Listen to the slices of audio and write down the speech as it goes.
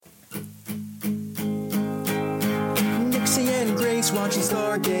Grace watching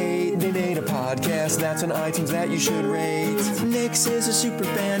Stargate. They made a podcast that's on iTunes that you should rate. Nix is a super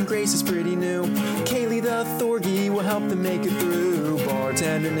fan, Grace is pretty new. Kaylee the Thorgy will help them make it through.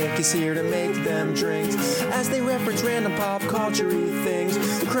 Bartender Nick is here to make them drinks as they reference random pop culture-y things.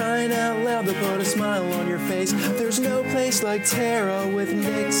 Crying out loud, they'll put a smile on your face. There's no place like Tara with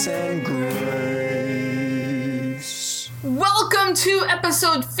Nix and Grace. Welcome to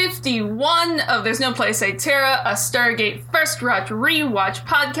episode 51 of There's No Place Like Tara, a Stargate First Watch Rewatch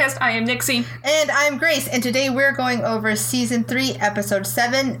podcast. I am Nixie. And I'm Grace, and today we're going over Season 3, Episode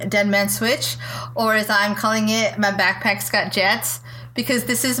 7, Dead Man Switch, or as I'm calling it, My Backpack's Got Jets, because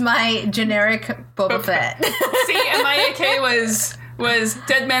this is my generic Boba Fett. See, and my AK was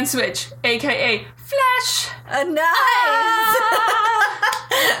Dead Man Switch, a.k.a. Flash. Nice!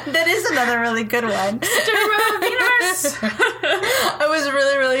 That is another really good one. I was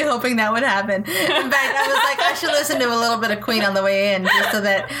really hoping that would happen. In fact, I was like, I should listen to a little bit of Queen on the way in just so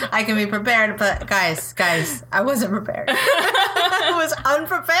that I can be prepared. But guys, I wasn't prepared. I was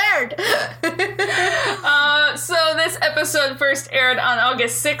unprepared. So this episode first aired on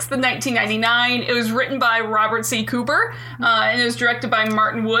August 6th of 1999. It was written by Robert C. Cooper, and it was directed by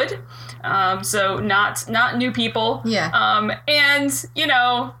Martin Wood. So not new people. Yeah. And, you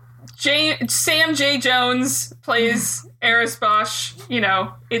know, Sam J. Jones plays Eris Bosch. You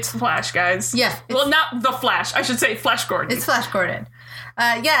know, it's Flash, guys. Yeah. Well, not the Flash. I should say Flash Gordon. It's Flash Gordon.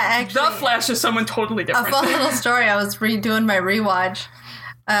 Actually. The Flash is someone totally different. A fun little story. I was redoing my rewatch.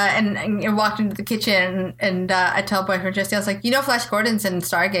 And I walked into the kitchen and I tell boyfriend Jesse, I was like, you know Flash Gordon's in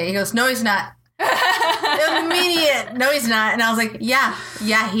Stargate? He goes, no, he's not. Immediate, no, he's not. And I was like, yeah,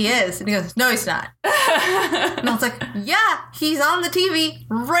 he is. And he goes, no, he's not. And I was like, yeah, he's on the TV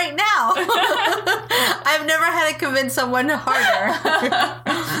right now. I've never had to convince someone harder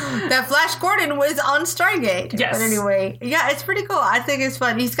that Flash Gordon was on Stargate. Yes. But anyway, yeah, it's pretty cool. I think it's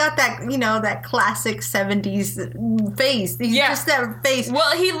fun. He's got that, you know, that classic 70s face. He's just that face.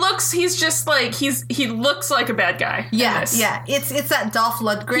 Well, he looks like a bad guy. Yeah. It's that Dolph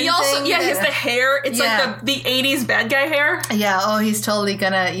Lundgren he also, thing. He has the hair. It's like the 80s bad guy hair. Yeah, he's totally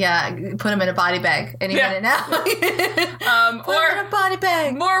gonna, put him in a body bag any minute now. Put him in a body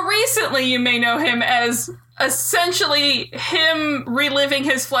bag. More recently, you may know him as essentially him reliving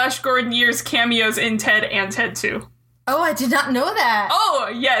his Flash Gordon years cameos in Ted and Ted 2. Oh, I did not know that. Oh,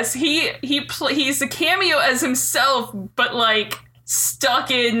 yes. He's a cameo as himself, but like stuck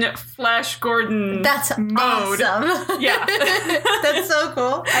in Flash Gordon That's mode. Awesome. Yeah. That's so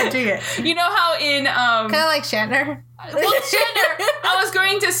cool. I dig it. You know how in kind of like Shatner. Well, Shatner, I was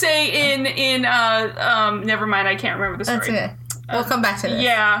going to say in never mind, I can't remember the story. That's okay. We'll come back to this.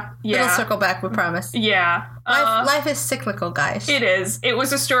 Yeah. It'll circle back, we promise. Yeah. Life is cyclical, guys. It is. It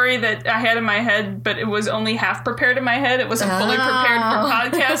was a story that I had in my head, but it was only half prepared in my head. It wasn't fully prepared for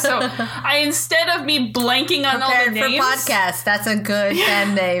podcast. So instead of me blanking on all the names... for podcast. That's a good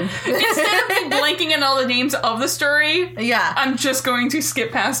band name. Instead of me blanking on all the names of the story, I'm just going to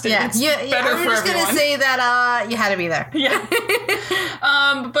skip past it. Yeah. It's better for everyone. I'm just going to say that you had to be there. Yeah.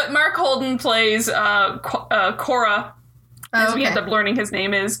 But Mark Holden plays Cora, as we end up learning his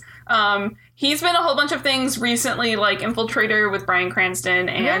name is. He's been a whole bunch of things recently, like Infiltrator with Bryan Cranston,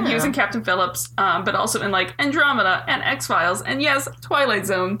 and he was in Captain Phillips, but also in like Andromeda and X-Files, and yes, Twilight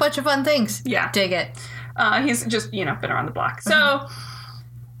Zone. Bunch of fun things. Yeah. Dig it. He's just, been around the block. So,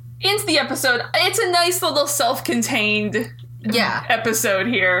 into the episode, it's a nice little self-contained episode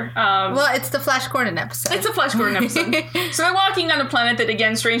here. Well, it's the Flash Gordon episode. It's a Flash Gordon episode. So they're walking on a planet that,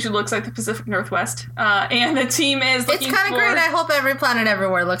 again, strangely looks like the Pacific Northwest. And the team is looking It's kind of great. I hope every planet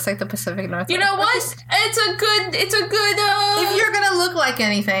everywhere looks like the Pacific Northwest. You know what? It's a good... If you're going to look like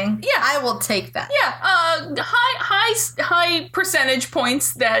anything, I will take that. Yeah. High percentage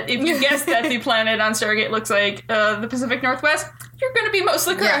points that if you guess that the planet on Stargate looks like the Pacific Northwest, you're going to be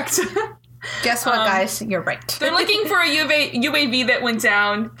mostly correct. Yeah. Guess what, guys? You're right. They're looking for a UAV that went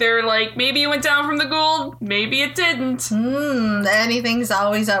down. They're like, maybe it went down from the Gould. Maybe it didn't. Anything's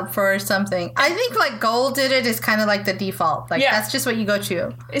always up for something. I think, like, Gould did it is kind of like the default. Like, that's just what you go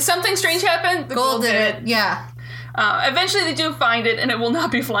to. If something strange happened, the Gould did it. Yeah. Eventually they do find it, and it will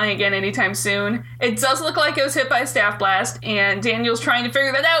not be flying again anytime soon. It does look like it was hit by a staff blast, and Daniel's trying to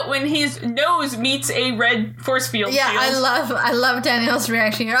figure that out when his nose meets a red force field. Yeah, I love Daniel's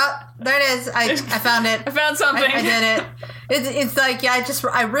reaction here. Oh, there it is. I found it. I found something. I did it. It's like,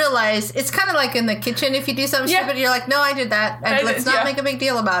 I realized, it's kind of like in the kitchen if you do something stupid, you're like, no, I did that. And let's not make a big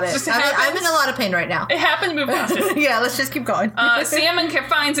deal about it. I'm in a lot of pain right now. It happened, move past it. Yeah, let's just keep going. Sam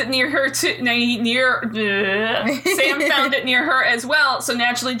finds it near her, Sam found it near her as well, so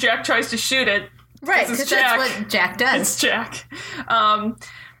naturally Jack tries to shoot it. Right, because that's what Jack does. It's Jack.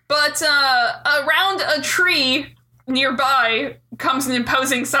 But around a tree nearby comes an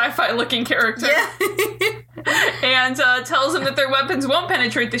imposing sci-fi looking character. And tells him that their weapons won't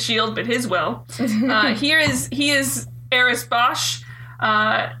penetrate the shield, but his will. He is Eris Bosch.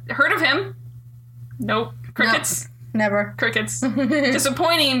 Heard of him? Nope. Crickets. No, never. Crickets.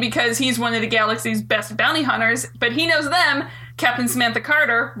 Disappointing because he's one of the galaxy's best bounty hunters, but he knows them. Captain Samantha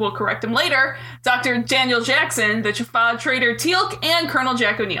Carter, we'll correct him later, Dr. Daniel Jackson, the Jaffa trader Teal'c, and Colonel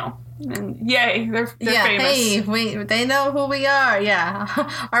Jack O'Neill. And yay, they're famous. Hey, they know who we are,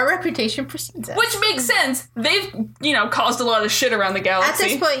 Our reputation precedes us. Which makes sense. They've, caused a lot of shit around the galaxy. At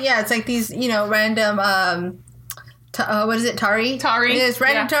this point, it's like these, random, what is it, Tari? Tari. It's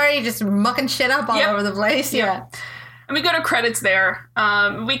random Tari just mucking shit up all over the place. Yeah. And we go to credits there.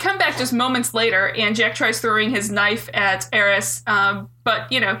 We come back just moments later, and Jack tries throwing his knife at Eris, but,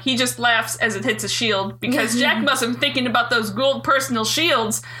 he just laughs as it hits a shield, because Jack must have been thinking about those Gould personal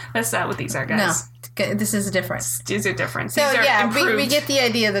shields. That's not what these are, guys. No, this is different. These are different. So, these are we get the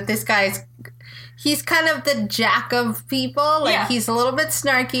idea that this guy's... He's kind of the Jack of people. He's a little bit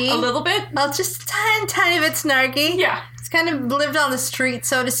snarky. A little bit? Well, just a tiny bit snarky. Yeah. He's kind of lived on the street,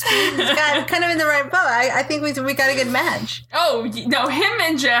 so to speak. He's got kind of in the right boat. I think we got a good match. Oh, no, him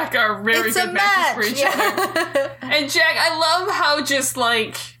and Jack are very good matches for each other. And Jack, I love how just,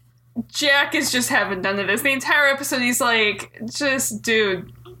 Jack is just having none of this. The entire episode, he's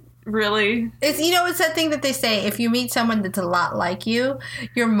dude... Really? It's that thing that they say, if you meet someone that's a lot like you,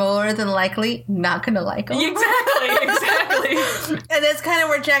 you're more than likely not gonna like them. Exactly. And that's kind of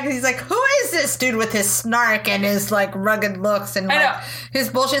where Jack is. He's like, who is this dude with his snark and his rugged looks and his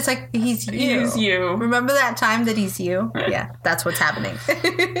bullshit? It's like, he's you. He's you. Remember that time that he's you? Yeah, that's what's happening.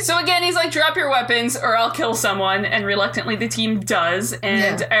 So again, he's like, drop your weapons or I'll kill someone, and reluctantly the team does.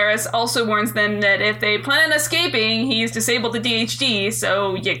 And Eris also warns them that if they plan on escaping, he's disabled the DHD,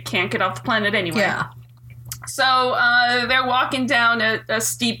 so you can't get off the planet anyway. Yeah. So they're walking down a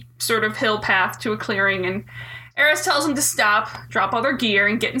steep sort of hill path to a clearing, and Eris tells them to stop, drop all their gear,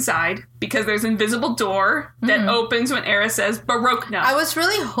 and get inside, because there's an invisible door that opens when Eris says, Baroque now. I was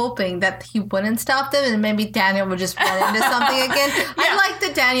really hoping that he wouldn't stop them, and maybe Daniel would just run into something again. I like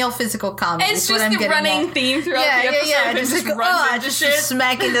the Daniel physical comedy. It's just the running theme throughout the episode. Yeah. Just runs into shit.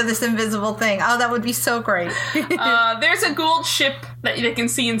 Smack into this invisible thing. Oh, that would be so great. There's a Gould ship that they can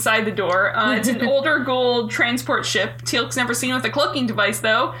see inside the door. It's an older Gould transport ship. Teal'c's never seen with a cloaking device,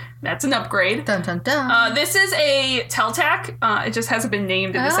 though. That's an upgrade. Dun, dun, dun. This is a Teltac. It just hasn't been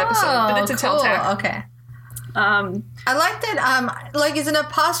named in this episode, but it's a Teltac. Okay. I like that. Is an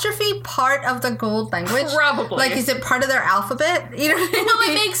apostrophe part of the Gould language? Probably. Is it part of their alphabet? You know what I mean? Well,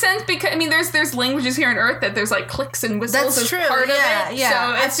 it makes sense because there's languages here on Earth that there's clicks and whistles. That's true. Part of it. Yeah. So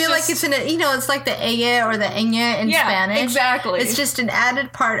I feel like it's it's like the eye or the ñ in Spanish. Exactly. It's just an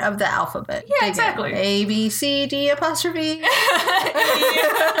added part of the alphabet. Yeah, exactly. A B C D apostrophe.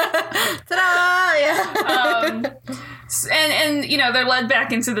 Ta-da! Yeah. And they're led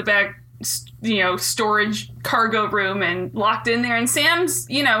back into the back, storage cargo room and locked in there. And Sam's,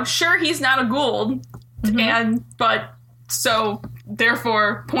 sure, he's not a Gould. But so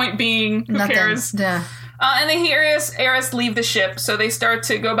therefore, point being, who cares? Yeah. And they hear Eris leave the ship, so they start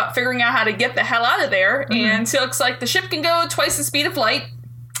to go about figuring out how to get the hell out of there. And it looks like the ship can go twice the speed of light.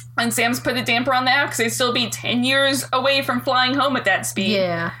 And Sam's put a damper on that because they'd still be 10 years away from flying home at that speed.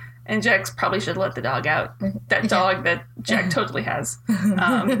 Yeah. And Jack probably should let the dog out. That dog that Jack totally has.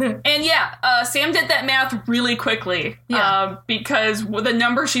 Sam did that math really quickly. Because the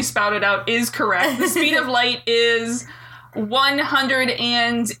number she spouted out is correct. The speed of light is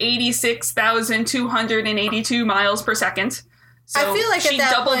 186,282 miles per second. So I feel like she at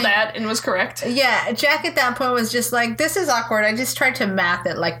that doubled point, that and was correct. Yeah, Jack at that point was just like, this is awkward. I just tried to math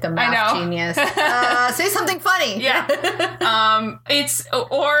it like the math genius. Say something funny. Yeah.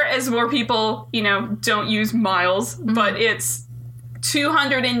 Or as more people, don't use miles, but it's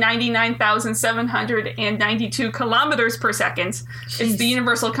 299,792 kilometers per second. Jeez. It's the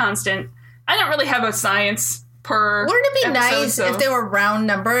universal constant. I don't really have a science per Wouldn't it be episode, nice if they were round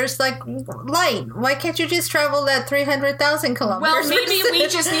numbers like light? Why can't you just travel at 300,000 kilometers? Well, maybe we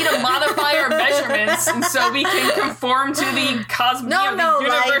just need to modify our measurements, and so we can conform to the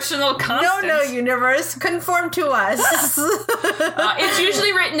universal constant. No, universe, conform to us. It's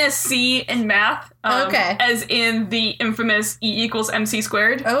usually written as C in math. Okay. As in the infamous E = mc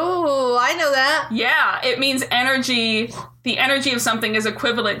squared. Oh, I know that. Yeah, it means energy. The energy of something is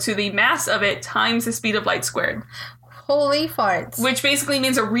equivalent to the mass of it times the speed of light squared. Holy farts. Which basically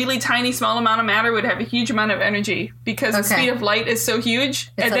means a really tiny, small amount of matter would have a huge amount of energy because the speed of light is so huge.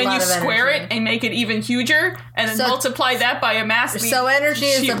 It's and then you square it and make it even huger and then multiply that by a mass. So energy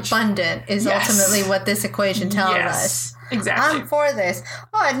is abundant is ultimately what this equation tells us. Exactly. I'm for this.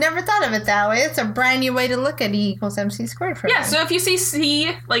 Oh, I'd never thought of it that way. It's a brand new way to look at E equals MC squared for me. Yeah, so if you see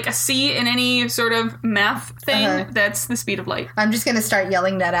C, like a C in any sort of math thing, that's the speed of light. I'm just going to start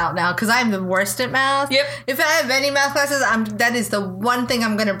yelling that out now because I'm the worst at math. Yep. If I have any math classes, that is the one thing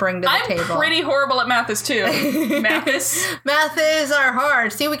I'm going to bring to the table. I'm pretty horrible at Mathis, too. Mathis. Mathis are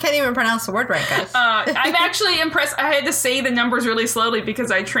hard. See, we can't even pronounce the word right, guys. I'm actually impressed. I had to say the numbers really slowly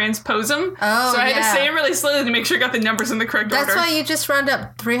because I transpose them. Oh, so I had to say them really slowly to make sure I got the numbers in the correct order. That's why you just round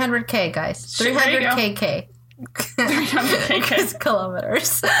up 300K, guys. 300KK. 300K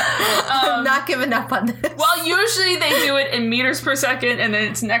kilometers. I'm not giving up on this. Well, usually they do it in meters per second, and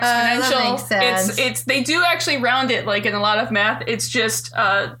then it's an exponential. That makes sense. It's they do actually round it, like in a lot of math. It's just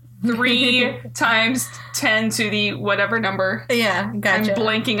 3 times 10 to the whatever number. Yeah, gotcha. I'm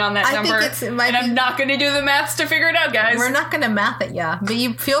blanking on that number, and I'm not going to do the maths to figure it out, guys. We're not going to math it, but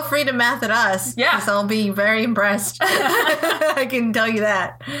you feel free to math at us. Yeah, because I'll be very impressed. I can tell you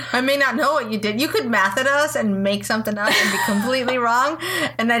that. I may not know what you did. You could math at us and make something up and be completely wrong,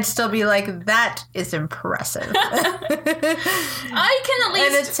 and I'd still be like, "That is impressive." I can at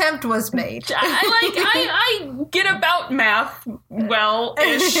least an attempt was made. I get about math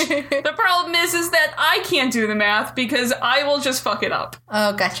well-ish. The problem is that I can't do the math because I will just fuck it up.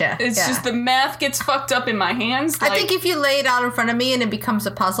 Oh, gotcha. It's just the math gets fucked up in my hands. I think if you lay it out in front of me and it becomes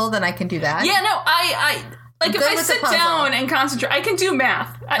a puzzle, then I can do that. Yeah, no, like if I sit down and concentrate, I can do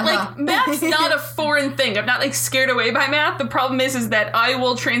math. Like math's not a foreign thing. I'm not like scared away by math. The problem is that I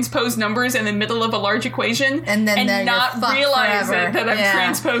will transpose numbers in the middle of a large equation and not realize that I've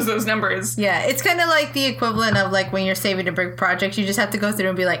transposed those numbers. Yeah, it's kind of like the equivalent of like when you're saving a big project, you just have to go through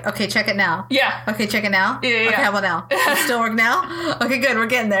and be like, okay, check it now. Yeah. Okay, check it now. Yeah. Okay, how about now? Does it still work now? Okay, good. We're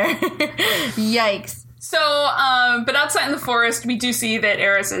getting there. Yikes. So, but outside in the forest, we do see that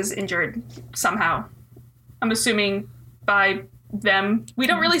Eris is injured somehow. I'm assuming by them. We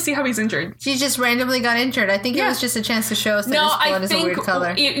don't really see how he's injured. She just randomly got injured. I think it was just a chance to show us that his blood is a weird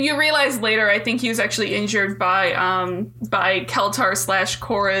color. You realize later, I think he was actually injured by Keltar /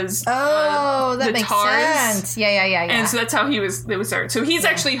 Korra's that makes sense. Yeah. And so that's how it was started. So he's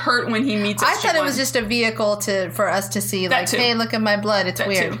actually hurt when he meets us. I thought it was just a vehicle for us to see, like, hey, look at my blood. It's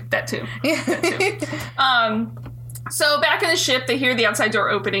weird. That too. So back in the ship, they hear the outside door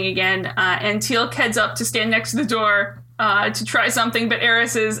opening again, and Teal'c heads up to stand next to the door to try something, but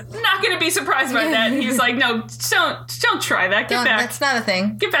Eris is not going to be surprised by that. He's like, no, don't try that. Get back. That's not a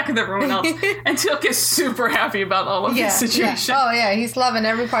thing. Get back with everyone else. And Teal'c is super happy about all of this situation. Yeah. Oh, yeah. He's loving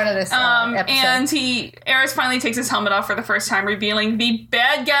every part of this episode. And Eris finally takes his helmet off for the first time, revealing the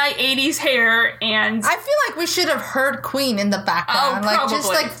bad guy 80s hair, and I feel like we should have heard Queen in the background. Oh, probably. Just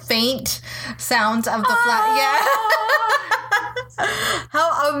like faint sounds of the flag. Yeah.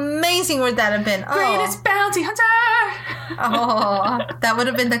 How amazing would that have been? Greatest bounty hunter! Oh, that would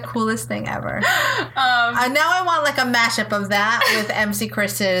have been the coolest thing ever. Now I want like a mashup of that with MC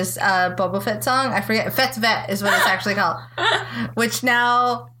Chris's Boba Fett song. I forget. Fett's Vet is what it's actually called. Which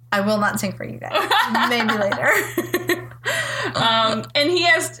now I will not sing for you guys. Maybe later. And he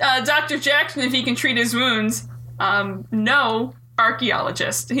asks Dr. Jackson if he can treat his wounds. No.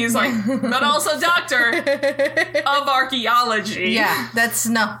 Archaeologist. He's like, but also doctor of archaeology. Yeah, that's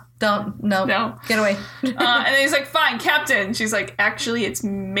no. Get away. And then he's like, fine, Captain. She's like, actually, it's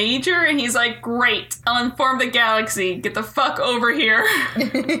Major. And he's like, great. I'll inform the galaxy. Get the fuck over here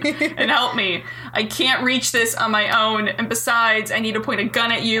and help me. I can't reach this on my own. And besides, I need to point a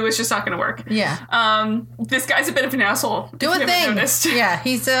gun at you. It's just not going to work. Yeah. This guy's a bit of an asshole. Do a thing. Yeah,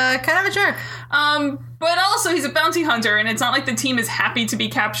 he's kind of a jerk. But also, he's a bounty hunter, and it's not like the team is happy to be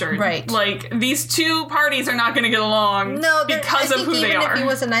captured. Right. Like, these two parties are not going to get along because of who they are. If he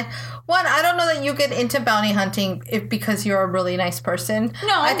was a nice... One, I don't know that you get into bounty hunting because you're a really nice person.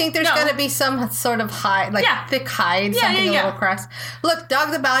 No, I think there's going to be some sort of hide, like thick hide, something a little crass. Look,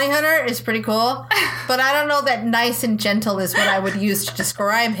 Dog the Bounty Hunter is pretty cool, but I don't know that nice and gentle is what I would use to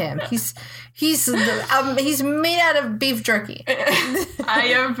describe him. He's made out of beef jerky.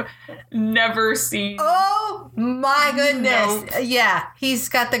 I have never seen. Oh my goodness! Nope. Yeah, he's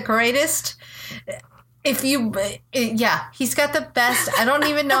got the greatest. He's got the best. I don't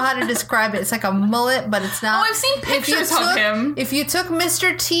even know how to describe it. It's like a mullet, but it's not. Oh, I've seen pictures of him. If you took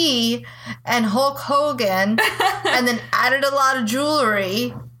Mr. T and Hulk Hogan and then added a lot of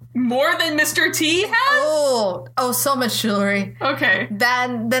jewelry More than Mr. T has? Oh, so much jewelry. Okay.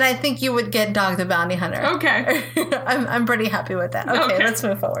 Then I think you would get Dog the Bounty Hunter. Okay. I'm pretty happy with that. Okay, let's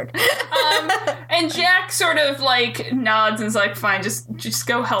move forward. And Jack sort of like nods and is like, fine, just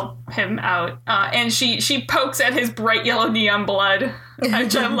go help him out. And she pokes at his bright yellow neon blood,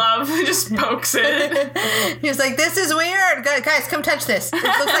 which I love. Just pokes it. He was like, this is weird. Guys, come touch this. It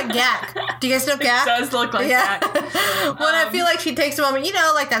looks like Gak. Do you guys know Gak? It does look like Gak. Well, I feel like she takes a moment,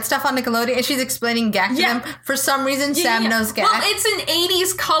 like that stuff on Nickelodeon, and she's explaining Gak to them. For some reason, Sam knows Gak. Well, it's an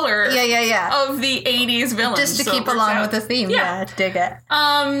 80s color of the 80s villain. Just to keep along with the theme. Yeah, dig it.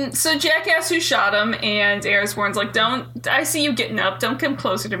 So Jack asks who shot him, and Eris warns, like, I see you getting up, don't come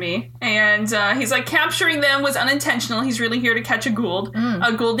closer to me. And he's like, capturing them was unintentional. He's really here to catch a Gould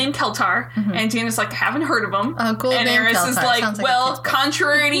named Keltar. Mm-hmm. And Dana's like, haven't heard of him. A Gould and named Eris Keltar. is like, well,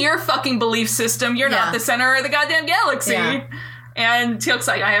 contrary to your fucking belief system, you're not the center of the goddamn galaxy. Yeah. And Teal'c's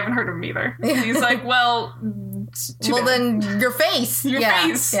like, I haven't heard of him either. Yeah. He's like, well, then your face. Your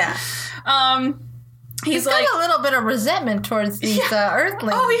face. Yeah. He's got like, a little bit of resentment towards these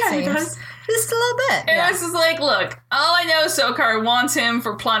Earthlings. Oh, yeah, he does. Just a little bit. Eris is like, look, all I know is Sokar wants him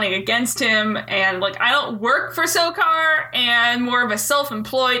for plotting against him, and, like, I don't work for Sokar, and more of a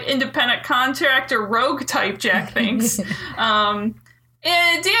self-employed, independent contractor rogue type, Jack thinks. And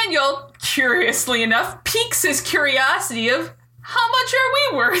Daniel, curiously enough, piques his curiosity of, how much are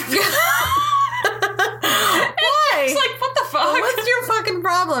we worth? Why? It's like, what the fuck? What's your fucking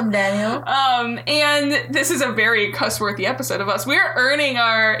problem, Daniel? And this is a very cuss-worthy episode of us. We're earning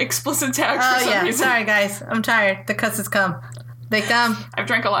our explicit tag for some reason. Sorry, guys. I'm tired. The cusses come. They come. I've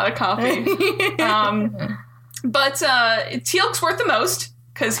drank a lot of coffee. But Teal'c's worth the most,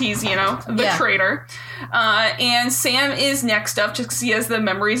 because he's, the traitor. And Sam is next up, just because he has the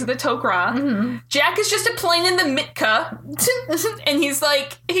memories of the Tok'ra. Mm-hmm. Jack is just a plane in the Mitka. And he's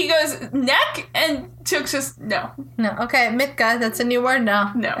like, he goes, neck? And Teal'c's just, no. No, okay, Mitka, that's a new word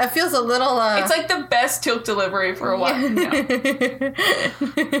now. No. That feels a little, It's like the best Teal'c delivery for a while. No.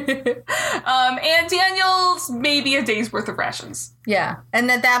 And Daniel's maybe a day's worth of rations. Yeah. And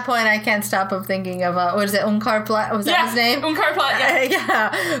at that point, I can't stop of thinking of, what is it, Unkar Plutt? Was that his name? Unkar Plutt,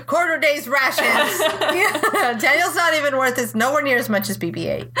 yeah. Quarter day's rations. Yeah. Daniel's not even worth this, nowhere near as much as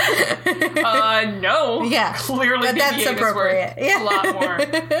BB-8. No. Yeah. Clearly but BB-8 that's appropriate. Is worth a lot more.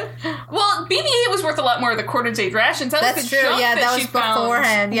 Well, BB-8 was worth a lot more of the quarter day rations. That's true. Yeah, that was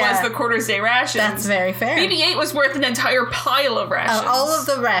beforehand. Was the quarter day rations. That's very fair. BB-8 was worth an entire pile of rations. All of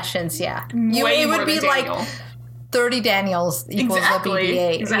the rations, yeah. Way it more would be than Daniel. Like 30 Daniels equals a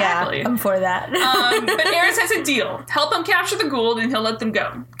BB-8. Exactly. Yeah, I'm for that. But Eris has a deal. Help him capture the Gould and he'll let them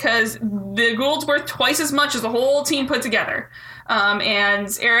go. Because the Gould's worth twice as much as the whole team put together. And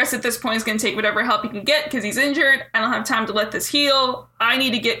Eris at this point is going to take whatever help he can get because he's injured. I don't have time to let this heal. I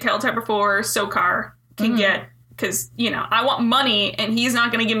need to get Keltar before Sokar can get... Because, I want money and he's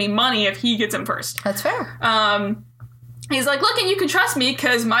not going to give me money if he gets him first. That's fair. He's like, look, and you can trust me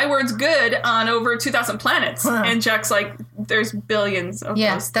because my word's good on over 2,000 planets. Huh. And Jack's like, there's billions of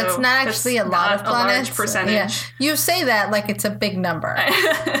those. That's not actually a lot of planets. A large percentage. Yeah. You say that like it's a big number.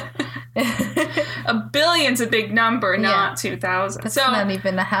 A billion's a big number, not 2,000. That's not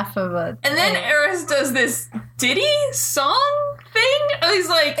even a half of a... And then Eris does this ditty song thing. He's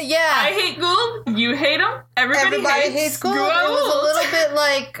like, I hate Gould, you hate him, everybody hates Gould. It was a little bit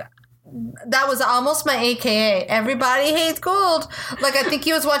like... That was almost my AKA. Everybody hates Gould. Like, I think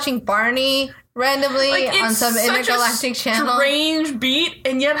he was watching Barney randomly on some intergalactic channel. Strange beat,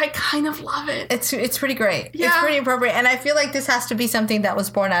 and yet I kind of love it. It's pretty great. Yeah. It's pretty appropriate, and I feel like this has to be something that was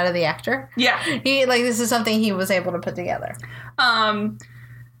born out of the actor. Yeah, this is something he was able to put together.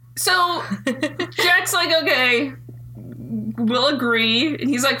 So Jack's like, okay, we'll agree. And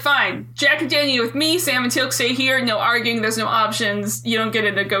he's like, fine. Jack and Daniel with me. Sam and Teal'c stay here. No arguing. There's no options. You don't get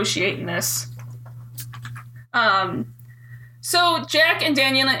to negotiate in this. So Jack and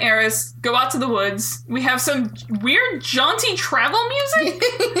Daniel and Eris go out to the woods. We have some weird jaunty travel music.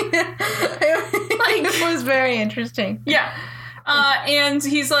 It was very interesting. Yeah. And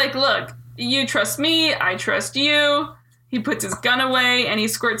he's like, look, you trust me. I trust you. He puts his gun away and he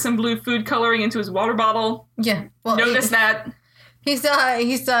squirts some blue food coloring into his water bottle. Yeah. Well, Notice that. He's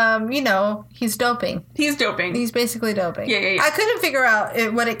doping. He's doping. He's basically doping. Yeah. I couldn't figure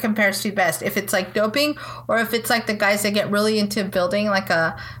out what it compares to best. If it's like doping or if it's like the guys that get really into building, like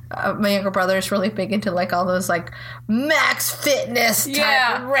my younger brother is really big into like all those like max fitness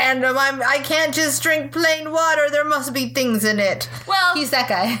type random. I can't just drink plain water. There must be things in it. Well, he's that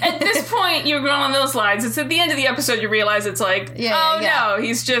guy. At this point, you're going on those lines. It's at the end of the episode you realize it's like, no,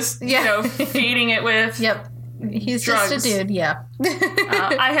 he's just feeding it with He's drugs. just a dude, yeah.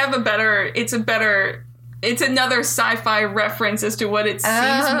 I have it's another sci-fi reference as to what it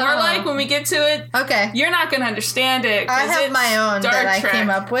seems more like when we get to it. Okay. You're not going to understand it. I have it's my own Star that Trek. I came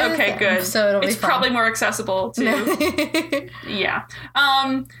up with. Okay, good. So it'll it's be fun. probably more accessible to. Yeah.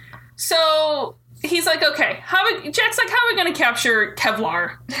 So he's like, okay, Jack's like, how are we going to capture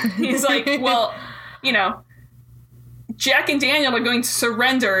Kevlar? He's like, well, Jack and Daniel are going to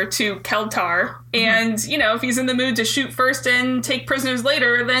surrender to Keltar, and, if he's in the mood to shoot first and take prisoners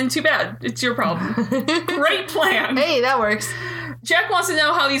later, then too bad. It's your problem. Great plan. Hey, that works. Jack wants to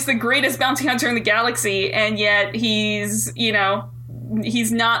know how he's the greatest bounty hunter in the galaxy, and yet he's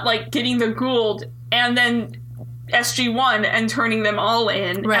not, like, getting the Gould and then SG-1 and turning them all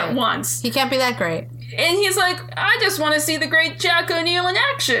in at once. He can't be that great. And he's like, I just want to see the great Jack O'Neill in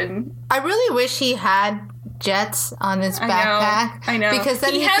action. I really wish he had jets on his backpack. I know. Because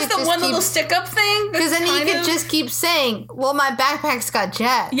then he has the one little stick-up thing. Because then he could just keep saying, well, my backpack's got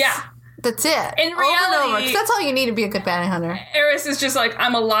jets. Yeah. That's it. In reality, because that's all you need to be a good bounty hunter. Eris is just like,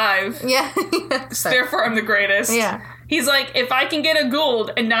 I'm alive. Yeah. Therefore, I'm the greatest. Yeah. He's like, if I can get a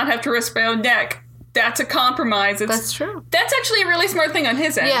Gould and not have to risk my own neck, that's a compromise. That's true. That's actually a really smart thing on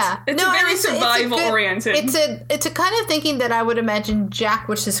his end. Yeah. It's very survival-oriented. It's a kind of thinking that I would imagine Jack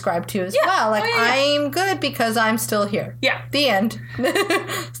would subscribe to as well. Like, I'm good because I'm still here. Yeah. The end.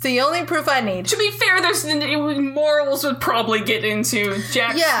 It's the only proof I need. To be fair, there's morals would probably get into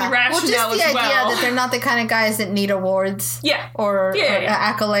Jack's rationale just the idea that they're not the kind of guys that need awards. Yeah. Or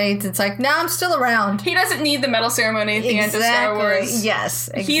accolades. It's like, I'm still around. He doesn't need the medal ceremony at the end of Star Wars. Yes,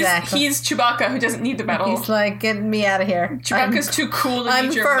 exactly. He's Chewbacca who doesn't need the medal. He's like, get me out of here. Chewbacca's too cool to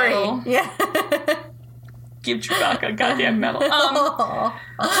need your furry. medal. Yeah. Give Chewbacca a goddamn medal.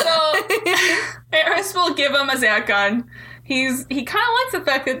 So Eris will give him a Zat gun. He kind of likes the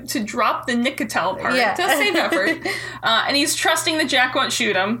fact that to drop the Nicotel part to save effort. And he's trusting that Jack won't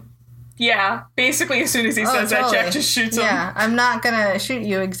shoot him. Yeah, basically as soon as he says that, Jack just shoots him. Yeah, I'm not going to shoot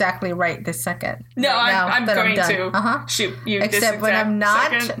you exactly right this second. No, right I'm going to shoot you this Except when I'm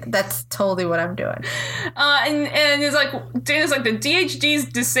not, second. that's totally what I'm doing. And he's like, Dana's like, the DHD's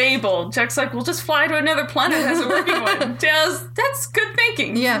disabled. Jack's like, we'll just fly to another planet that has a working one. Dana's, that's good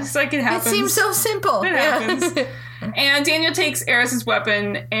thinking. Yeah. It's like, it happens. It seems so simple. It happens. And Daniel takes Eris's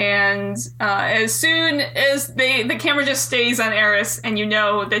weapon, and as soon as the camera just stays on Eris, and you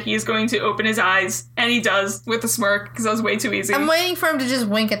know that he's going to open his eyes, and he does with a smirk, because that was way too easy. I'm waiting for him to just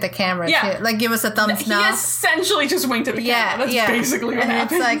wink at the camera, too. Like, give us a thumbs up. He essentially just winked at the camera. That's basically what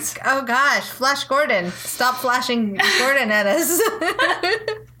happens. It's like, oh gosh, Flash Gordon. Stop flashing Gordon at us.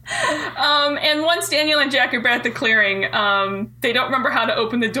 And once Daniel and Jack are at the clearing, they don't remember how to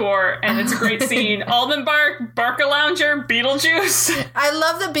open the door, and it's a great scene. Alden Barcalounger, Beetlejuice. I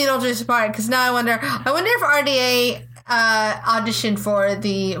love the Beetlejuice part, because now I wonder if RDA auditioned for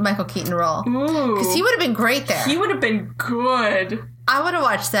the Michael Keaton role. Ooh. Because he would have been great there. He would have been good. I would have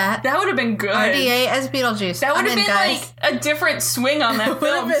watched that. That would have been good. RDA as Beetlejuice. That would have been like a different swing on that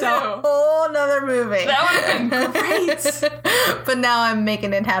film, too. A whole nother movie. That would have been great. But now I'm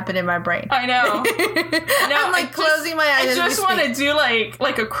making it happen in my brain. I know. I'm like closing my eyes. I just want to do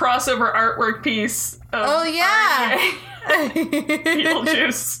like a crossover artwork piece. Of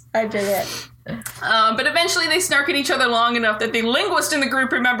Beetlejuice. I dig it. But eventually they snark at each other long enough that the linguist in the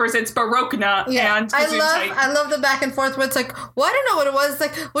group remembers it's Baroquena. Yeah, and I love the back and forth where it's like, well, I don't know what it was. It's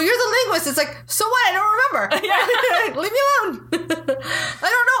like, well, you're the linguist. It's like, so what? I don't remember. Yeah. Leave me alone. I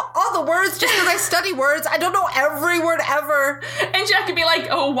don't know all the words just because I study words. I don't know every word ever. And Jack could be like,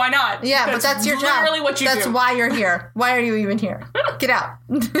 oh, why not? Yeah, but that's your job. Literally what you do. That's why you're here. Why are you even here? Get out.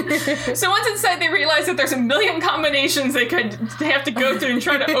 So once inside, they realize that there's a million combinations they have to go through and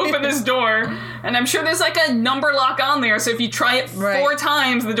try to open this door. And I'm sure there's like a number lock on there, so if you try it 4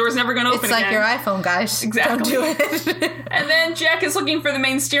 times, the door's never going to open again. It's like your iPhone, guys. Exactly. Don't do it. And then Jack is looking for the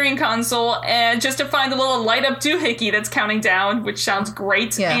main steering console, and just to find a little light-up doohickey that's counting down, which sounds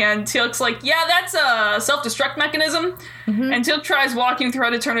great. Yeah. And Teal'c's like, yeah, that's a self-destruct mechanism. Mm-hmm. And Teal'c tries walking through how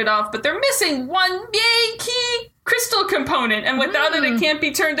to turn it off, but they're missing one big key crystal component, and without it can't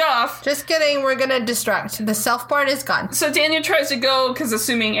be turned off. Just kidding, we're gonna destruct. The self part is gone. So Daniel tries to go, because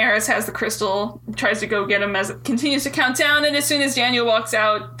assuming Eris has the crystal, tries to go get him as it continues to count down, and as soon as Daniel walks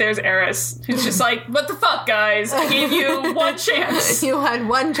out, there's Eris, who's just like, what the fuck, guys? I gave you one chance. You had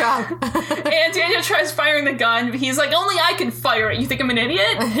one job. And Daniel tries firing the gun. He's like, only I can fire it. You think I'm an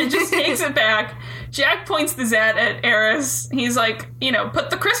idiot? And just takes it back. Jack points the Zat at Eris. He's like, put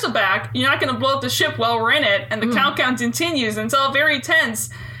the crystal back. You're not going to blow up the ship while we're in it. And the countdown continues until very tense.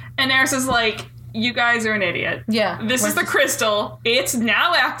 And Eris is like, you guys are an idiot. Yeah. This is the crystal. It's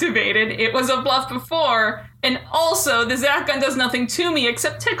now activated. It was a bluff before. And also, the Zat gun does nothing to me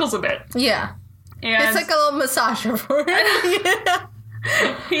except tickles a bit. Yeah. And It's like a little massager for it.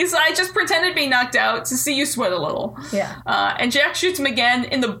 I just pretended to be knocked out to see you sweat a little. Yeah. And Jack shoots him again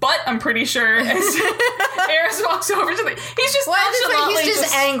in the butt, I'm pretty sure, as Eris walks over to the... He's just nonchalantly he's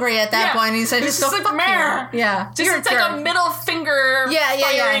just angry at that point. He's like, just go like, fuck meh. you. Yeah. Just it's like a middle finger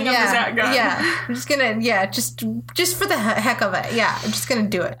firing of the Zat gun. Yeah. I'm just gonna, just for the heck of it. Yeah. I'm just gonna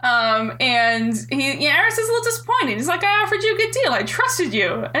do it. And Eris is a little disappointed. He's like, I offered you a good deal. I trusted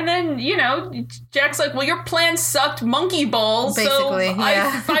you. And then, Jack's like, well, your plan sucked monkey balls. Basically. So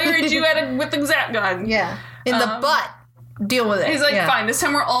I fired you with the Zat gun. Yeah. In the butt. Deal with it. He's like, fine, this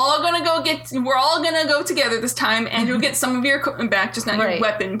time we're all gonna go together this time, and you'll get some of your equipment back, just not your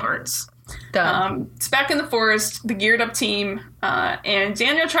weapon parts. Done. It's back in the forest, the geared up team, and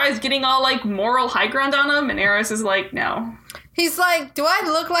Daniel tries getting all like moral high ground on him, and Eris is like, no. He's like, do I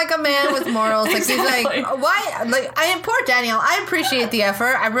look like a man with morals? Like, Exactly. He's like, why? Like, poor Daniel. I appreciate the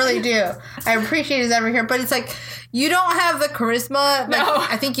effort. I really do. I appreciate his effort here, but it's like, you don't have the charisma. Like, No.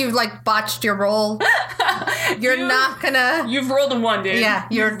 I think you've like botched your role. You're not gonna. You've rolled a 1, dude. Yeah,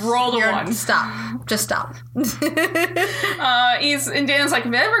 you've rolled a 1. Stop. Just stop. And Daniel's like,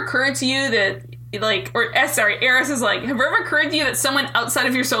 have it ever occurred to you that, Eris is like, have it ever occurred to you that someone outside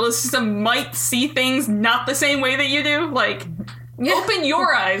of your solar system might see things not the same way that you do? Like, open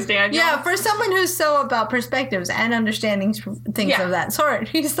your eyes, Daniel. Yeah, for someone who's so about perspectives and understanding things of that sort,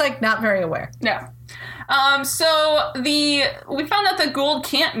 he's like not very aware. No. So we found out that Gould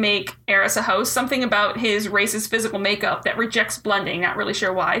can't make Eris a host, something about his race's physical makeup that rejects blending, not really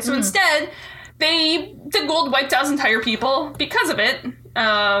sure why. So instead, the Gould wiped out his entire people because of it.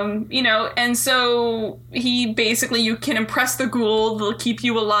 And so he basically, you can impress the Gould, they'll keep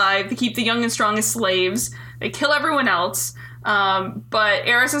you alive, they keep the young and strong as slaves, they kill everyone else. But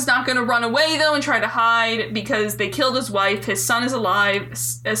Eris is not going to run away, though, and try to hide because they killed his wife. His son is alive,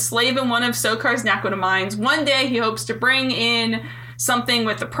 a slave in one of Sokar's Nakoda mines. One day, he hopes to bring in something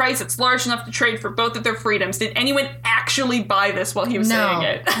with a price that's large enough to trade for both of their freedoms. Did anyone actually buy this while he was saying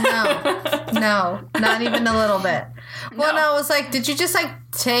it? No, not even a little bit. Well, no, it was like, did you just, like,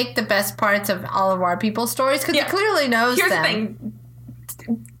 take the best parts of all of our people's stories? Because he clearly knows them. Here's the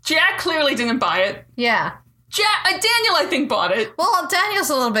thing. Jack clearly didn't buy it. Yeah. Daniel, I think, bought it. Well, Daniel's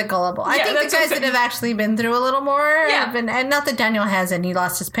a little bit gullible. I think the guys that have actually been through a little more have been, and not that Daniel hasn't. He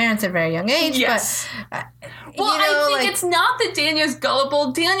lost his parents at a very young age. Yes. But, I think it's not that Daniel's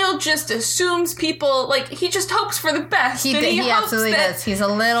gullible. Daniel just assumes people, he just hopes for the best. He absolutely does. He's a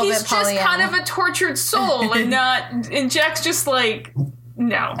little bit Pollyanna. He's just kind of a tortured soul and Jack's just like...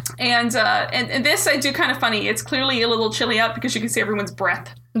 No. And this I do kind of funny. It's clearly a little chilly out because you can see everyone's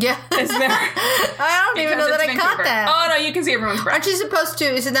breath. Yeah. It's there. I don't even know that I caught that. Oh, no, you can see everyone's breath. Aren't you supposed to,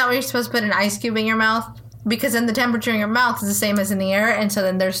 isn't that where you're supposed to put an ice cube in your mouth? Because then the temperature in your mouth is the same as in the air, and so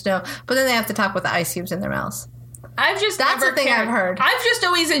then there's no, but then they have to talk with the ice cubes in their mouths. That's the thing I've heard. I've just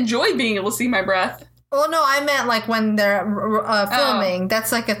always enjoyed being able to see my breath. Well, no, I meant when they're filming.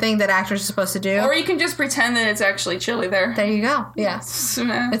 That's a thing that actors are supposed to do. Or you can just pretend that it's actually chilly there. There you go. Yeah.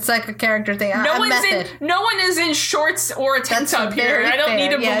 It's like a character thing. No one is in shorts or a tank top here. I don't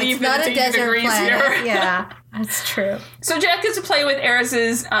need to believe that it's 80 degrees planet. Here. Yeah, that's true. So Jack gets to play with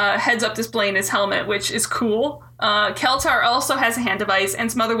Eris's heads-up display in his helmet, which is cool. Keltar also has a hand device and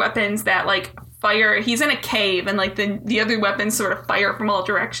some other weapons that, fire. He's in a cave, and the other weapons sort of fire from all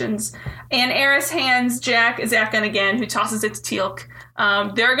directions. And Eris hands Jack a Zat gun again, who tosses it to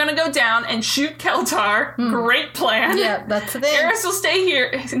Teal'c. They're gonna go down and shoot Keltar. Great plan. Yeah, that's the thing. Eris will stay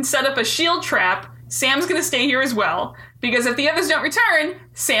here and set up a shield trap. Sam's gonna stay here as well, because if the others don't return,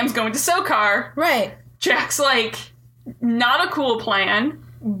 Sam's going to Sokar. Right. Jack's not a cool plan,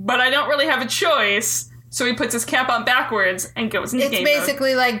 but I don't really have a choice. So he puts his cap on backwards and goes into game mode. It's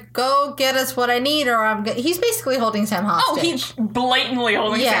basically go get us what I need, or he's basically holding Sam hostage. Oh, he's blatantly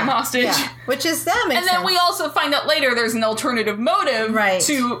holding Sam hostage. Yeah. Which is that makes sense. And then we also find out later there's an alternative motive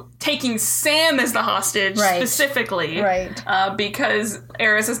to taking Sam as the hostage specifically. Right. Because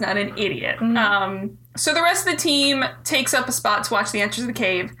Eris is not an idiot. Mm-hmm. So the rest of the team takes up a spot to watch the entrance of the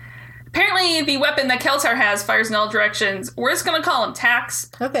cave. Apparently, the weapon that Keltar has fires in all directions. We're just going to call him Tax.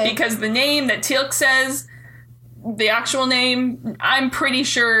 Okay. Because the name that Teal'c says, the actual name, I'm pretty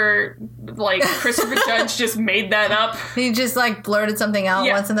sure, Christopher Judge just made that up. He just, blurted something out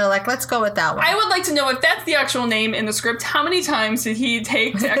once, and they're like, let's go with that one. I would like to know if that's the actual name in the script, how many times did he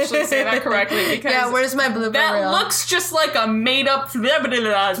take to actually say that correctly? Because where's my blooper that reel? looks just like a made-up name.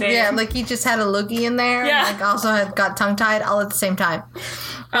 Yeah, he just had a loogie in there, and, also had got tongue-tied all at the same time.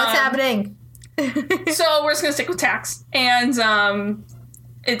 What's happening? So we're just going to stick with Tax. And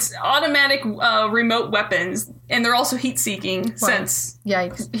it's automatic remote weapons, and they're also heat-seeking since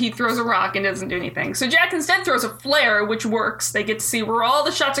he throws a rock and doesn't do anything. So Jack instead throws a flare, which works. They get to see where all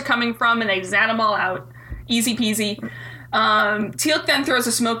the shots are coming from, and they zap them all out. Easy peasy. Teal'c then throws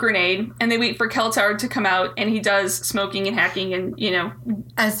a smoke grenade, and they wait for Keltar to come out, and he does smoking and hacking and,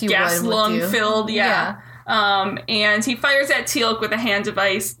 as you gas lung-filled, and he fires at Teal'c with a hand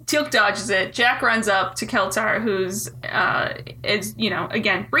device. Teal'c dodges it. Jack runs up to Keltar, who's,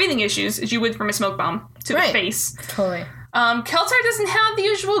 again, breathing issues, as you would from a smoke bomb, to the face. Totally. Keltar doesn't have the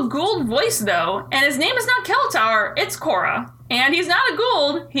usual Gould voice, though, and his name is not Keltar, it's Korra. And he's not a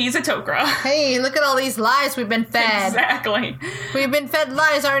Gould, he's a Tok'ra. Hey, look at all these lies we've been fed. Exactly. We've been fed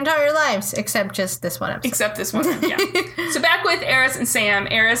lies our entire lives, except just this one episode. Except this one, yeah. So back with Eris and Sam,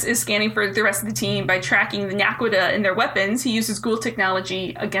 Eris is scanning for the rest of the team by tracking the Naquadah and their weapons. He uses Gould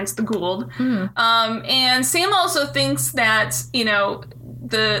technology against the Gould. And Sam also thinks that,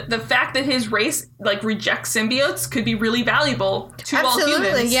 the fact that his race rejects symbiotes could be really valuable to all humans.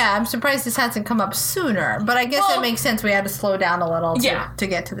 Absolutely, yeah. I'm surprised this hasn't come up sooner, but I guess it makes sense. We had to slow down a little to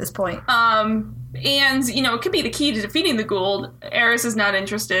get to this point. And it could be the key to defeating the Gould. Eris is not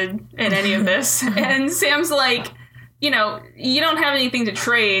interested in any of this, and Sam's like, you don't have anything to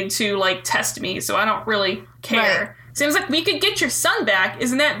trade to test me, so I don't really care. Right. Sam's like, we could get your son back.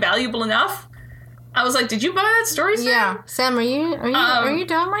 Isn't that valuable enough? I was like, did you buy that story, Sam? Yeah. Sam, are you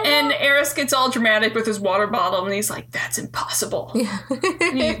done right now? And Eris gets all dramatic with his water bottle, and he's like, that's impossible. Yeah.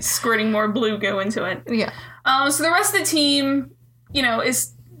 He's squirting more blue goo into it. Yeah. So the rest of the team,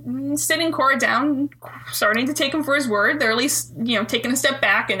 is sitting Korra down, starting to take him for his word. They're at least, taking a step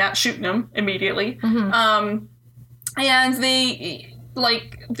back and not shooting him immediately. And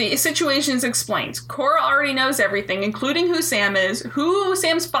the situation is explained. Korra already knows everything, including who Sam is, who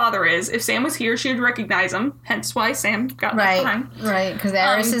Sam's father is. If Sam was here, she would recognize him. Hence why Sam got left behind. Right, because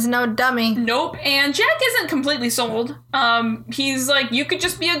Eris is no dummy. Nope. And Jack isn't completely sold. He's like, you could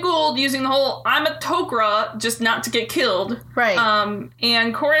just be a Gould using the whole, I'm a Tok'ra, just not to get killed. Right.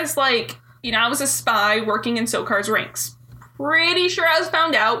 And Korra's like, I was a spy working in Sokar's ranks. Pretty sure I was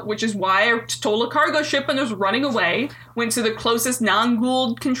found out, which is why I stole a cargo ship and was running away. Went to the closest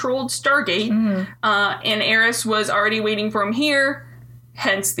non-Gould-controlled Stargate, and Eris was already waiting for him here,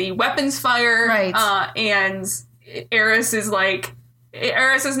 hence the weapons fire. Right. And Eris is like,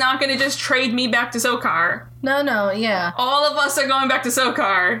 Eris is not going to just trade me back to Sokar. No, yeah. All of us are going back to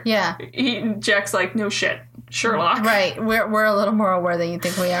Sokar. Yeah. Jack's like, no shit. Sherlock. Right. We're a little more aware than you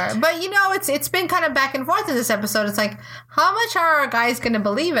think we are. But, it's been kind of back and forth in this episode. It's like, how much are our guys going to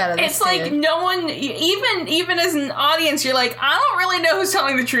believe out of this? It's like no one, even as an audience, you're like, I don't really know who's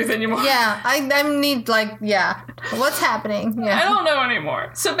telling the truth anymore. Yeah. I need, what's happening? Yeah. I don't know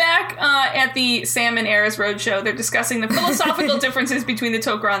anymore. So back at the Sam and Eris Roadshow, they're discussing the philosophical differences between the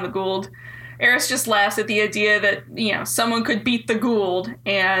Tok'ra and the Gould. Eris just laughs at the idea that, someone could beat the Gould,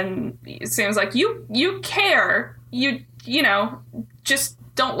 and Sam's like, you care. You just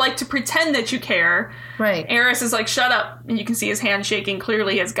don't like to pretend that you care. Right. Eris is like, shut up. And you can see his hand shaking.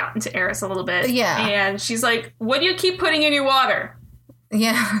 Clearly has gotten to Eris a little bit. Yeah. And she's like, what do you keep putting in your water?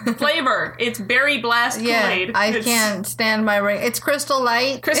 Yeah. Flavor. It's Berry Blast Kool-Aid. Yeah, I can't stand my ring. It's Crystal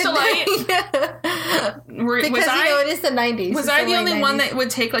Light. Crystal Light? Yeah. Because, it is the 90s. Was I the only one that would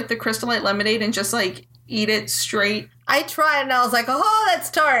take, the Crystal Light lemonade and just, eat it straight? I tried, and I was like, oh, that's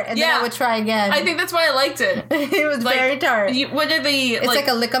tart. And then I would try again. I think that's why I liked it. It was very tart. What are the... It's like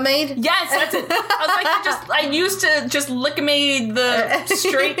a Lick-O-Maid? Yes, that's it. I was I used to just Lick-O-Maid the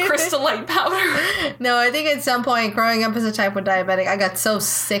straight Crystal Light powder. No, I think at some point, growing up as a type 1 diabetic, I got so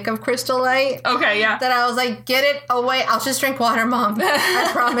sick of Crystal Light. Okay, yeah. That I was like, get it away. I'll just drink water, Mom. I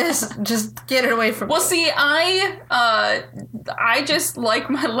promise. Just get it away from me. Well, see, I just like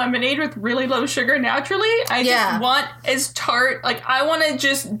my lemonade with really low sugar naturally. I just want as tart. I want to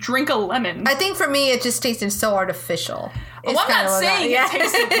just drink a lemon. I think for me, it just tasted so artificial. Well, I'm not saying it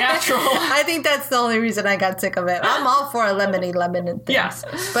tasted natural. I think that's the only reason I got sick of it. I'm all for a lemony lemon and things. Yeah.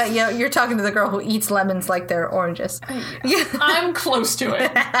 But you're talking to the girl who eats lemons like they're oranges. Yeah. I'm close to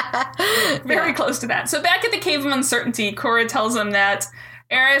it. Very close to that. So back at the Cave of Uncertainty, Korra tells him that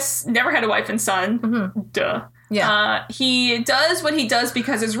Eris never had a wife and son. Mm-hmm. Duh. Yeah. He does what he does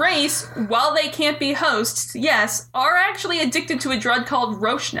because his race, while they can't be hosts, are actually addicted to a drug called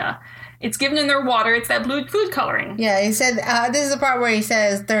Roshna. It's given in their water. It's that blue food coloring. Yeah, he said, this is the part where he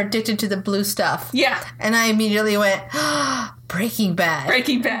says they're addicted to the blue stuff. Yeah. And I immediately went, Breaking Bad.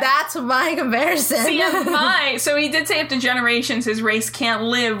 Breaking Bad. That's my comparison. See, so he did say after generations his race can't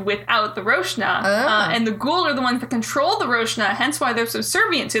live without the Roshna. And the Goa'uld are the ones that control the Roshna, hence why they're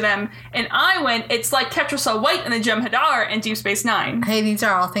subservient to them. And I went, it's like Ketracel White and the Jem'Hadar and Deep Space Nine. Hey, these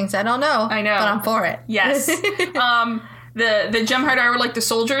are all things I don't know. I know. But I'm for it. Yes. The Jem'Hadar were like the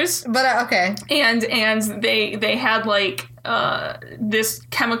soldiers. But, okay. And they had like this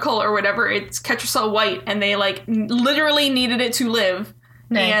chemical or whatever, it's Ketracel White, and they like literally needed it to live.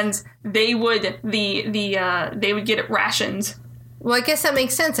 Nice. And they would they would get it rationed. Well, I guess that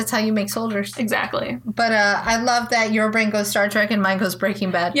makes sense. That's how you make soldiers. Exactly. But I love that your brain goes Star Trek and mine goes Breaking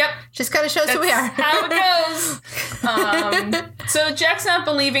Bad. Yep. Just kind of shows who we are. How it goes. So Jack's not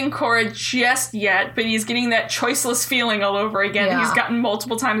believing Korra just yet, but he's getting that choiceless feeling all over again. Yeah. He's gotten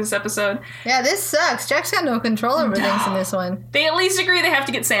multiple times this episode. Yeah, this sucks. Jack's got no control over things in this one. They at least agree they have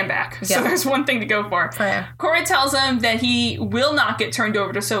to get Sam back. Yeah. So there's one thing to go for. Fair. Korra tells him that he will not get turned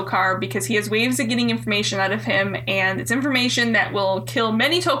over to Sokar because he has ways of getting information out of him, and it's information that will kill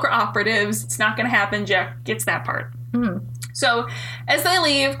many Tok'ra operatives. It's not going to happen. Jack gets that part. So, as they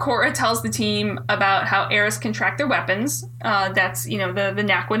leave, Korra tells the team about how Eris can track their weapons. That's, the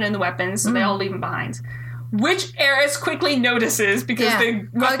Naquin and the weapons. So they all leave them behind. Which Eris quickly notices because the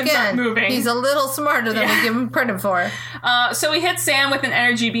weapons aren't moving. He's a little smarter than we give him credit for. So he hits Sam with an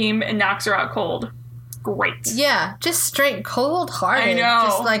energy beam and knocks her out cold. Great. Yeah, just straight cold-hearted. I know.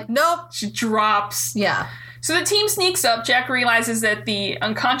 Just like, nope. She drops. Yeah. So the team sneaks up. Jack realizes that the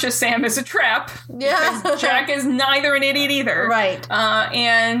unconscious Sam is a trap. Yeah. Because Jack is neither an idiot either. Right.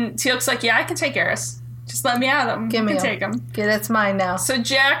 And Teal'c's like, yeah, I can take Eris. Just let me at him. Give me I can him. take him. Okay, that's mine now. So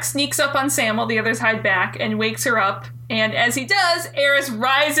Jack sneaks up on Sam while the others hide back and wakes her up. And as he does, Eris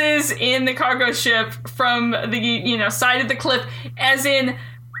rises in the cargo ship from the side of the cliff, as in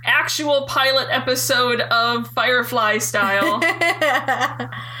actual pilot episode of Firefly style.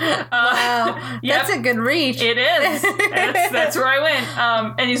 Wow, yep. that's a good reach. It is. That's where I went.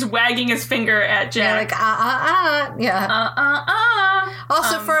 And he's wagging his finger at Yeah, Jack. like yeah.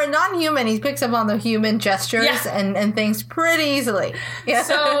 Also, for a non-human, he picks up on the human gestures and things pretty easily. Yeah.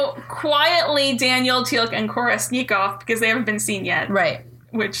 So quietly, Daniel, Teal'c, and Korra sneak off because they haven't been seen yet. Right.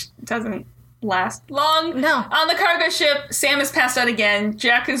 Which doesn't last long. No. On the cargo ship, Sam is passed out again.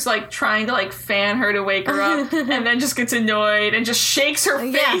 Jack is like trying to like fan her to wake her up, and then just gets annoyed and just shakes her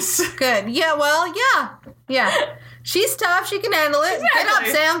face. Yeah, good. Yeah, well, yeah. She's tough. She can handle it. Exactly. Get up,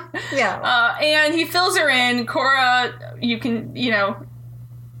 Sam. Yeah. And he fills her in. Korra,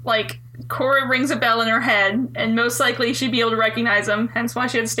 Korra rings a bell in her head, and most likely she'd be able to recognize him, hence why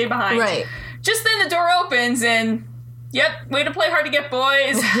she had to stay behind. Right. Just then the door opens, and yep, way to play hard to get,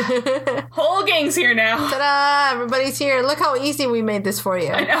 boys. Whole gang's here now. Ta-da! Everybody's here. Look how easy we made this for you.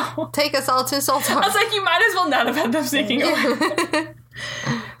 I know. Take us all to Sultan. I was like, you might as well not have had them sneaking over.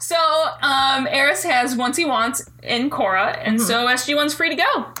 So, Eris has once he wants in Korra, and so SG-1's free to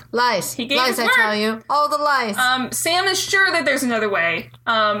go. Lies. He gave lies, his I word. tell you. All the lies. Sam is sure that there's another way.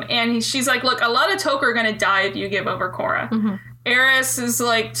 And she's like, look, a lot of Tok'ra are going to die if you give over Korra. Eris is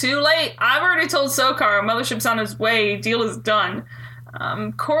like, too late. I've already told Sokar, Mothership's on its way. Deal is done.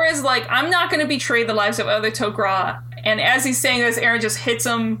 Korra's like, I'm not going to betray the lives of other Tok'ra. And as he's saying this, Eren just hits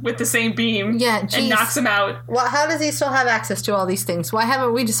him with the same beam and knocks him out. Well, how does he still have access to all these things? Why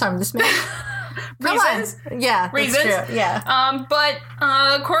haven't we disarmed this man? Reasons? Yeah, Reasons? That's true. Yeah. But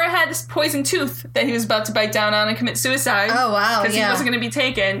Korra had this poison tooth that he was about to bite down on and commit suicide. Oh, wow, Because he wasn't going to be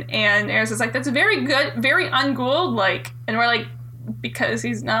taken. And Eris is like, that's very good, very un-Goa'uld-like. And we're like, because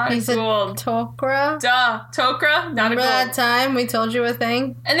he's not He's a Goa'uld. Tok'ra? Duh. Tok'ra, not Remember a Goa'uld. that time we told you a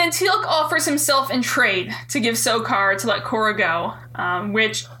thing? And then Teal'c offers himself in trade to give Sokar to let Korra go,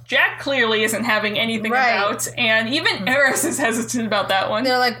 which Jack clearly isn't having anything about, and even Eris is hesitant about that one.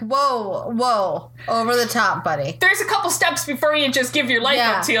 They're like, whoa, over the top, buddy. There's a couple steps before you just give your life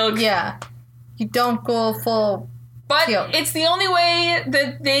up, Teal'c. Yeah. You don't go full... But it's the only way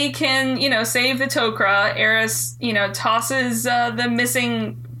that they can, save the Tok'ra. Eris, tosses the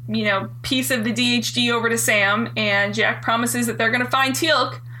missing, piece of the DHD over to Sam, and Jack promises that they're going to find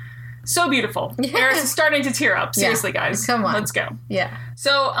Teal'c. So beautiful. Eris is starting to tear up. Seriously, guys. Come on. Let's go. Yeah.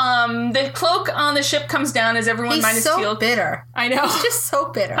 So, the cloak on the ship comes down as everyone minus Teal'c. He's so bitter. I know. He's just so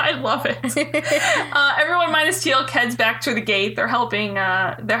bitter. I love it. Everyone minus Teal'c heads back to the gate. They're helping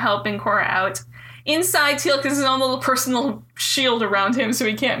Korra out. Inside, Teal'c has his own little personal shield around him so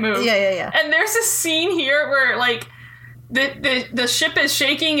he can't move. Yeah. And there's a scene here where, the ship is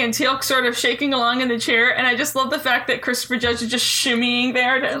shaking and Teal'c sort of shaking along in the chair, and I just love the fact that Christopher Judge is just shimmying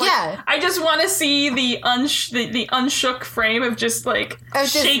there. I just want to see the unshook frame of just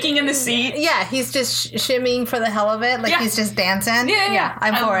shaking in the seat. Yeah, he's just shimmying for the hell of it, he's just dancing. Yeah,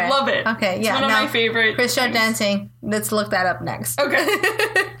 I'm for it. I love it. Okay, yeah, it's one of my favorite. Chris Judge dancing. Let's look that up next. Okay.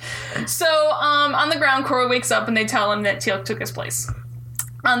 So on the ground, Korra wakes up and they tell him that Teal'c took his place.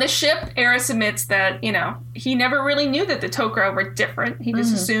 On the ship, Eris admits that, he never really knew that the Tok'ra were different. He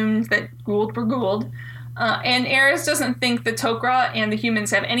just assumed that Goa'uld were Goa'uld. And Eris doesn't think the Tok'ra and the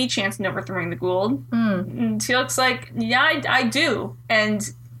humans have any chance in overthrowing the Goa'uld. And Teal'c's like, yeah, I do. And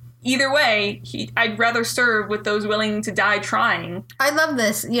either way, I'd rather serve with those willing to die trying. I love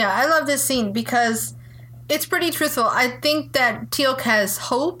this. Yeah, I love this scene because it's pretty truthful. I think that Teal'c has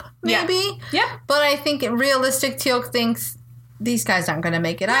hope, maybe. Yeah. But I think realistic Teal'c thinks these guys aren't going to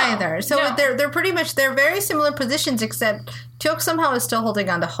make it either. So they're pretty much, they're very similar positions, except Teal'c somehow is still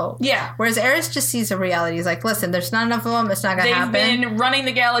holding on to hope. Yeah. Whereas Eris just sees a reality. He's like, listen, there's not enough of them. It's not going to happen. They've been running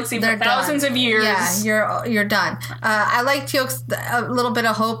the galaxy for thousands of years. Yeah, you're done. I like Teal'c's a little bit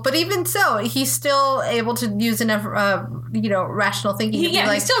of hope, but even so, he's still able to use enough, rational thinking to be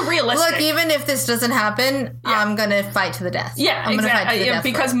like, he's still realistic. Look, even if this doesn't happen, I'm going to fight to the death. Yeah, I'm exactly. Fight to the death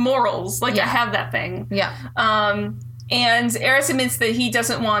because morals, I have that thing. Yeah. And Eris admits that he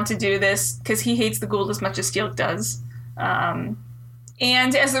doesn't want to do this because he hates the Goa'uld as much as Teal'c does. And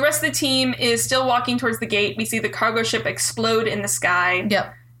as the rest of the team is still walking towards the gate, we see the cargo ship explode in the sky.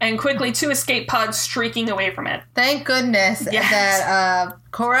 Yep. And quickly, 2 escape pods streaking away from it. Thank goodness that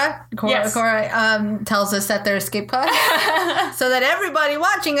Korra tells us that they're escape pods so that everybody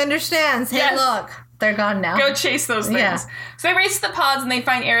watching understands, hey, look, they're gone now. Go chase those things. Yeah. So they race to the pods and they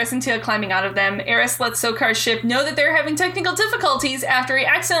find Eris and Teal'c climbing out of them. Eris lets Sokar's ship know that they're having technical difficulties after he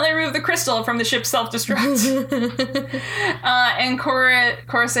accidentally removed the crystal from the ship's self-destruct. And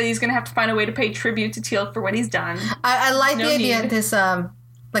Korra said he's going to have to find a way to pay tribute to Teal'c for what he's done. I like the idea of this,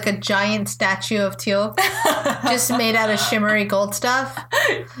 like a giant statue of Teal'c just made out of shimmery gold stuff.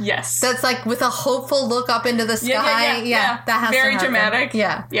 Yes. That's like with a hopeful look up into the sky. Yeah. That has very to happen. dramatic.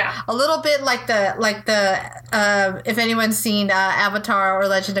 Yeah. A little bit like the if anyone's seen Avatar or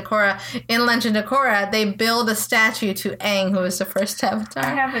Legend of Korra, in Legend of Korra, they build a statue to Aang, who was the first Avatar.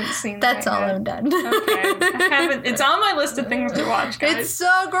 I haven't seen that. That's all yet. I've done. Okay. I haven't. It's on my list of things to watch, guys. It's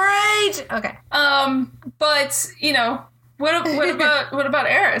so great. Okay. But, what about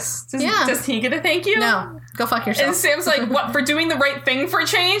Eris? Does he get a thank you? No. Go fuck yourself. And Sam's like, what, for doing the right thing for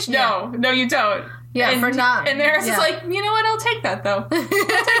change? No, you don't. Yeah, and, for not. And Eris is like, you know what? I'll take that, though. I'll take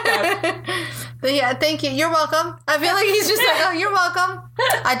that. But yeah, thank you. You're welcome. I feel like he's just like, oh, you're welcome.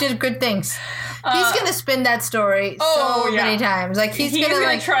 I did good things. He's going to spin that story many times. Like he's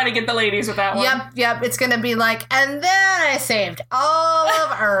going to try to get the ladies with that one. Yep. It's going to be like, and then I saved all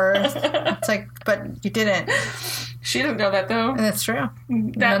of Earth. It's like, but you didn't. She doesn't know that, though. That's true.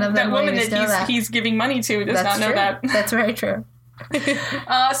 That woman that he's giving money to does not know that. That's very true.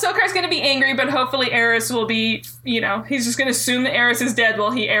 Sokar's going to be angry, but hopefully Eris will be, he's just going to assume that Eris is dead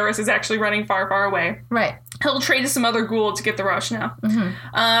while Eris is actually running far, far away. Right. He'll trade to some other Goa'uld to get the rush now. Mm-hmm.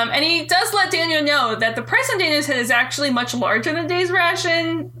 And he does let Daniel know that the price on Daniel's head is actually much larger than a day's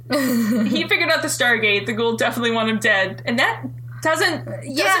ration. He figured out the Stargate. The Goa'uld definitely want him dead. And that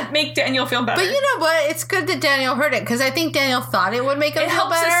doesn't make Daniel feel better. But you know what? It's good that Daniel heard it, because I think Daniel thought it would make him feel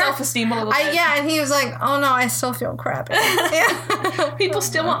better. It helps his self-esteem a little bit. And he was like, oh no, I still feel crappy. People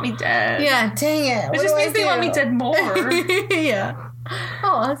still want me dead. Yeah, dang it. It just means they want me dead more. Yeah.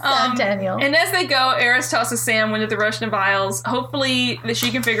 Oh, that's sad, Daniel. And as they go, Eris tosses Sam one of the Russian vials. Hopefully that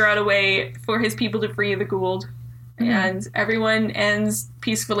she can figure out a way for his people to free the Goa'uld. Mm-hmm. And everyone ends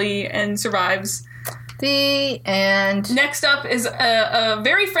peacefully and survives. The end. Next up is a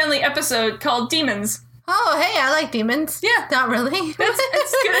very friendly episode called Demons. Oh, hey, I like demons. Yeah. Not really. It's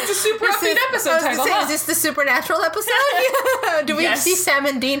good. It's a super upbeat episode title. Is this the supernatural episode? Do we see Sam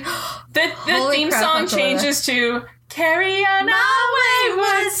and Dean? The theme song changes to Carry On Our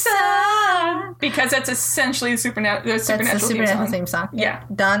Wayward Son, because that's essentially the supernatural theme song. Yeah.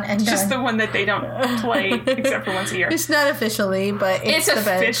 Done and done. Just the one that they don't play except for once a year. It's not officially, but it's the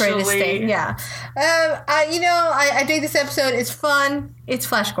greatest thing. Yeah. I dig this episode. It's fun. It's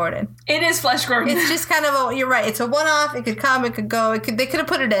Flash Gordon. It is Flash Gordon. It's just kind of you're right. It's a one-off. It could come. It could go. They could have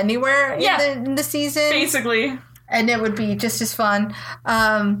put it anywhere in the season. Basically. And it would be just as fun.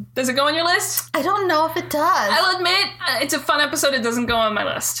 Does it go on your list? I don't know if it does. I'll admit, it's a fun episode. It doesn't go on my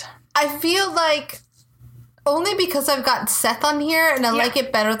list. I feel like only because I've got Seth on here, and I like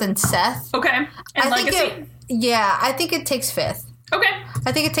it better than Seth. Okay. And Legacy? I think it takes fifth. Okay.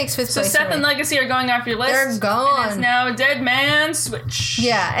 I think it takes fifth So place. Seth and Legacy are going off your list. They're gone. And it's now a Dead Man Switch.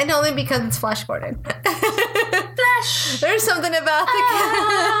 Yeah, and only because it's Flash Gordon. Flash. There's something about the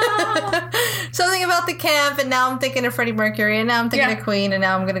camp. Something about the camp, and now I'm thinking of Freddie Mercury, and now I'm thinking of Queen, and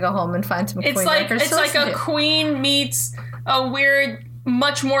now I'm gonna go home and find some Queen records. It's like a Queen meets a weird,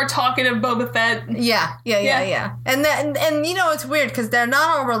 much more talkative Boba Fett. Yeah. And then, and you know, it's weird because they're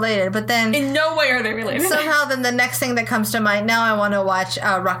not all related, but then In no way are they related. somehow then the next thing that comes to mind, now I want to watch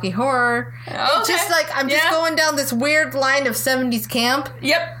Rocky Horror. It's just like I'm just going down this weird line of 70s camp.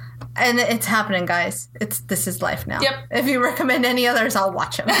 Yep. And it's happening, guys. This is life now. Yep. If you recommend any others, I'll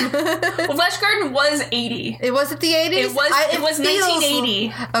watch them. Well, Flash Gordon was 80. It was at the 80s? It was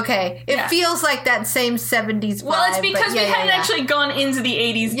 1980. Okay. It feels like that same 70s vibe. Well, it's because we hadn't actually gone into the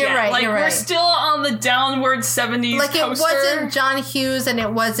 80s You're yet. right, Like, you're we're right. still on the downward 70s Like, it coaster. wasn't John Hughes and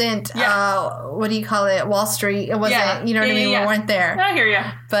it wasn't, what do you call it, Wall Street. It wasn't, you know what I mean? We weren't there. I hear you.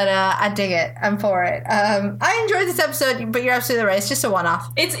 But I dig it. I'm for it. I enjoyed this episode, but you're absolutely right. It's just a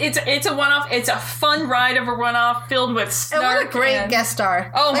one-off. It's a one-off. It's a fun ride of a one-off filled with snark. And what a great guest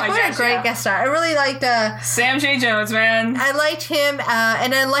star. Oh my gosh, what a great guest star. I really liked Sam J. Jones, man. I liked him,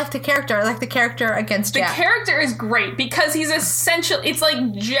 and I liked the character. I liked the character against Jack. The character is great because he's it's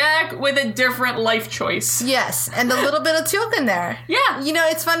like Jack with a different life choice. Yes, and a little bit of Teal'c in there. Yeah. You know,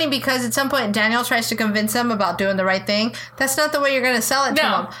 it's funny because at some point Daniel tries to convince him about doing the right thing. That's not the way you're going to sell it to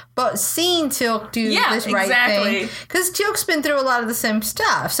him. But seeing Teal'c do this right thing. Because Teal'c's been through a lot of the same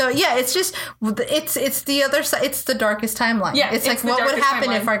stuff. So yeah, it's just, it's the other side. It's the darkest timeline. Yeah, it's like what would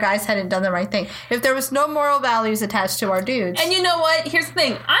happen if our guys hadn't done the right thing? If there was no moral values attached to our dudes. And you know what? Here's the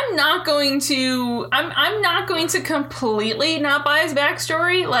thing. I'm not going to completely not buy his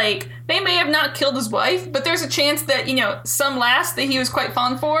backstory. Like, they may have not killed his wife, but there's a chance that, you know, some lass that he was quite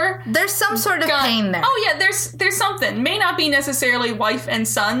fond for. There's some sort of pain there. Oh yeah, there's something. May not be necessarily wife and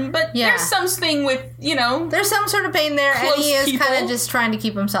son, but there's something with, you know. There's some sort of pain there, and he is kind of just trying to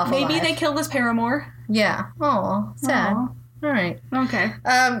keep himself alive. Maybe they killed his paramour. Yeah. Oh, sad. Aww. All right. Okay.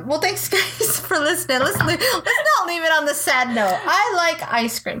 Well, thanks guys for listening. Let's not leave it on the sad note. I like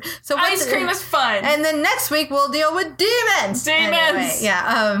ice cream. So ice cream is fun. And then next week we'll deal with demons. Anyway,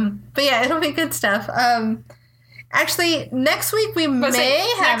 yeah. But yeah, it'll be good stuff. Actually, next week we may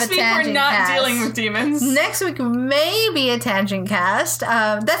have a tangent cast. Next week we're not dealing with demons. Next week may be a tangent cast.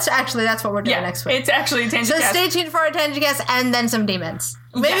 That's what we're doing next week. It's actually a tangent cast. So stay tuned for our tangent cast and then some demons.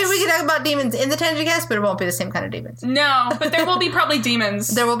 Maybe we can talk about demons in the tangent cast, but it won't be the same kind of demons. No, but there will be probably demons.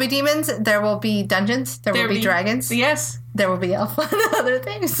 There will be demons. There will be dungeons. There will be dragons. Yes. There will be elf and other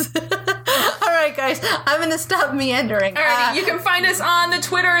things. All right, guys. I'm going to stop meandering. All right. You can find us on the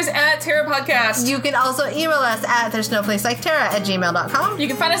Twitters at Terra Podcast. You can also email us at there's no place like Terra at gmail.com. You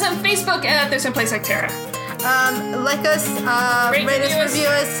can find us on Facebook at There's No Place Like Terra. Like us, rate us, review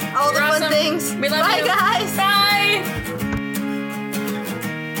us, all the fun things. We love you. Bye, guys.